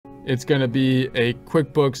it's going to be a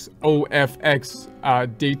QuickBooks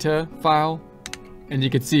OFX data file. And you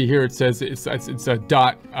can see here it says it's a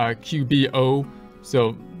 .qbo.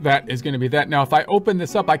 So that is going to be that. Now, if I open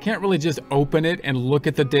this up, I can't really just open it and look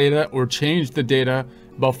at the data or change the data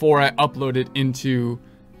before I upload it into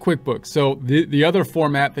QuickBooks. So the other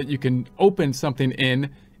format that you can open something in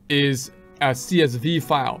is a CSV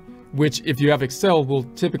file, which if you have Excel will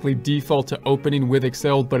typically default to opening with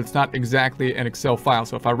Excel, but it's not exactly an Excel file.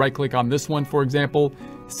 So if I right click on this one, for example,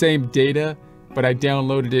 same data, but I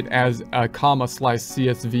downloaded it as a comma slice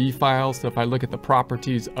CSV file. So if I look at the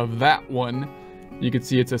properties of that one, you can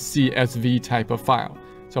see it's a CSV type of file.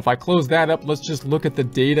 So if I close that up, let's just look at the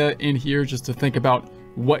data in here just to think about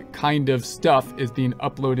what kind of stuff is being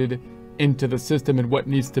uploaded into the system and what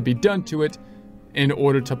needs to be done to it in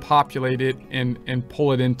order to populate it and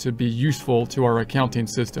pull it in to be useful to our accounting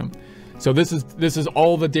system. So this is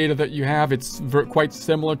all the data that you have. It's quite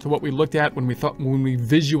similar to what we looked at when we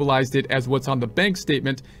visualized it as what's on the bank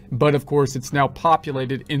statement, but of course it's now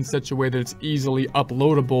populated in such a way that it's easily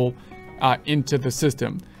uploadable into the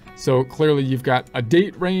system. So clearly you've got a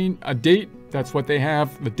date range, a date, that's what they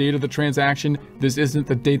have, the date of the transaction. This isn't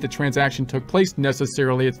the date the transaction took place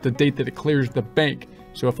necessarily, it's the date that it clears the bank.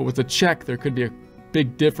 So if it was a check, there could be a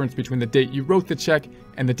big difference between the date you wrote the check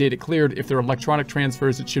and the date it cleared. If they're electronic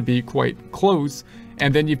transfers, it should be quite close.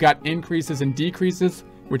 And then you've got increases and decreases,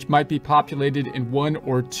 which might be populated in 1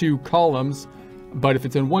 or 2 columns. But if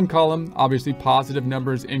it's in one column, obviously positive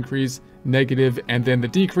numbers increase, negative, and then the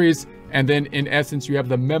decrease. And then in essence, you have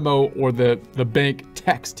the memo or the bank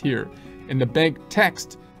text here. In the bank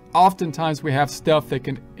text, oftentimes we have stuff that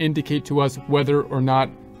can indicate to us whether or not,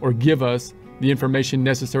 or give us the information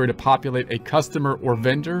necessary to populate a customer or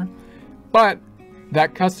vendor. But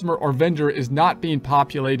that customer or vendor is not being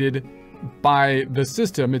populated by the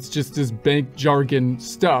system. It's just this bank jargon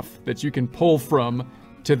stuff that you can pull from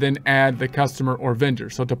to then add the customer or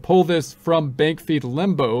vendor. So to pull this from bank feed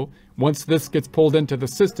limbo, once this gets pulled into the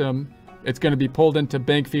system, it's going to be pulled into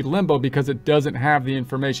bank feed limbo because it doesn't have the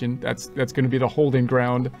information. That's going to be the holding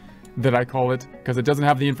ground that I call it, because it doesn't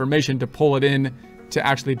have the information to pull it in to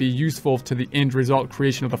actually be useful to the end result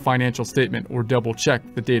creation of the financial statement, or double check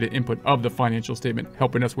the data input of the financial statement,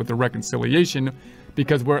 helping us with the reconciliation,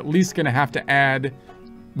 because we're at least going to have to add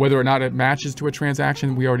whether or not it matches to a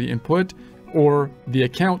transaction we already input, or the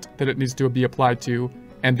account that it needs to be applied to.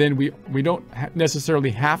 And then we don't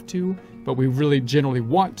necessarily have to, but we really generally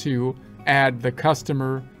want to add the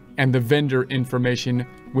customer and the vendor information,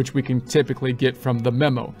 which we can typically get from the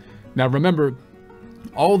memo. Now remember,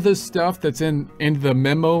 all this stuff that's in the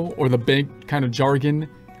memo or the bank kind of jargon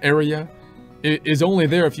area is only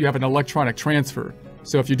there if you have an electronic transfer.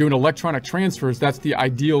 So if you're doing electronic transfers, that's the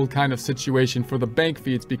ideal kind of situation for the bank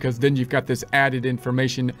feeds, because then you've got this added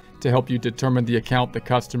information to help you determine the account, the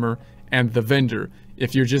customer, and the vendor.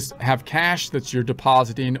 If you just have cash that you're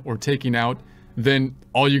depositing or taking out, then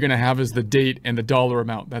all you're going to have is the date and the dollar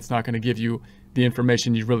amount. That's not going to give you the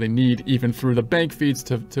information you really need, even through the bank feeds,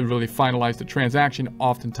 to really finalize the transaction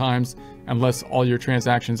oftentimes, unless all your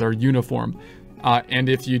transactions are uniform. And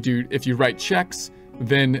if you write checks,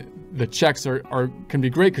 then the checks can be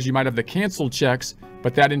great because you might have the canceled checks,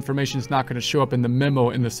 but that information is not going to show up in the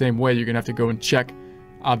memo in the same way. You're going to have to go and check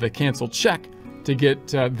the canceled check to get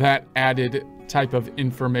that added type of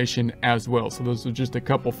information as well. So those are just a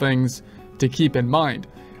couple things to keep in mind.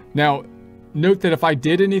 Now, note that if I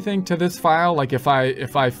did anything to this file, like if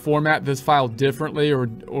I format this file differently,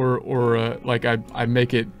 or like I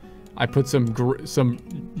make it, I put some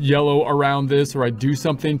yellow around this, or I do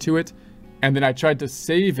something to it, and then I tried to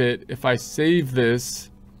save it. If I save this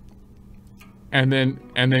and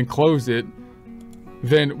then close it,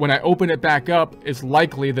 then when I open it back up, it's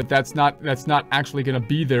likely that that's not actually going to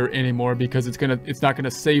be there anymore, because it's not going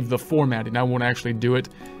to save the formatting. I won't actually do it,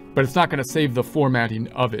 but it's not going to save the formatting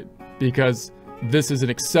of it, because this is an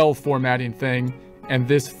Excel formatting thing, and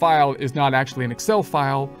this file is not actually an Excel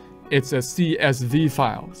file, it's a CSV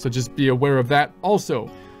file. So just be aware of that. Also,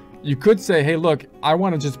 you could say, hey, look, I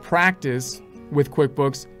want to just practice with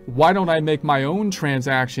QuickBooks. Why don't I make my own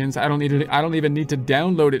transactions? I don't even need to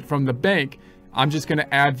download it from the bank. I'm just going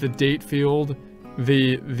to add the date field,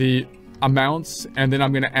 the amounts, and then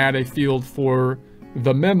I'm going to add a field for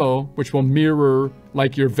the memo, which will mirror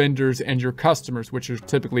like your vendors and your customers, which are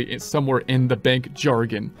typically somewhere in the bank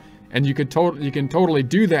jargon. And you can totally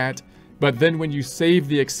do that, but then when you save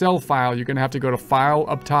the Excel file, you're going to have to go to File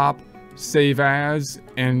up top, Save As,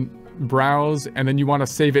 and Browse, and then you want to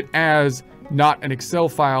save it as not an Excel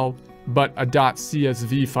file, but a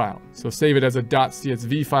 .csv file. So save it as a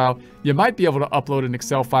 .csv file. You might be able to upload an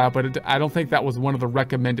Excel file, but I don't think that was one of the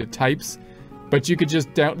recommended types. But you could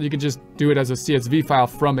just do it as a CSV file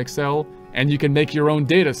from Excel, and you can make your own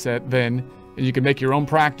data set then, and you can make your own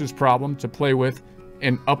practice problem to play with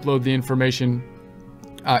and upload the information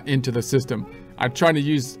into the system. I'm trying to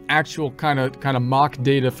use actual kind of mock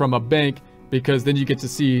data from a bank, because then you get to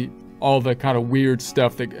see all the kind of weird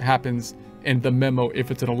stuff that happens in the memo if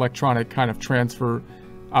it's an electronic kind of transfer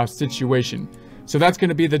situation. So that's going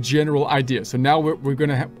to be the general idea. So now we're going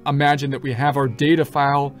to imagine that we have our data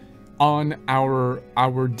file on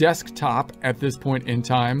our desktop at this point in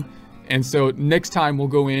time. And so next time we'll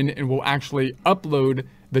go in and we'll actually upload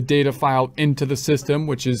the data file into the system,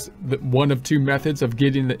 which is one of two methods of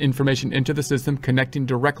getting the information into the system: connecting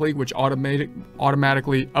directly, which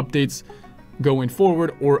automatically updates going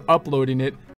forward, or uploading it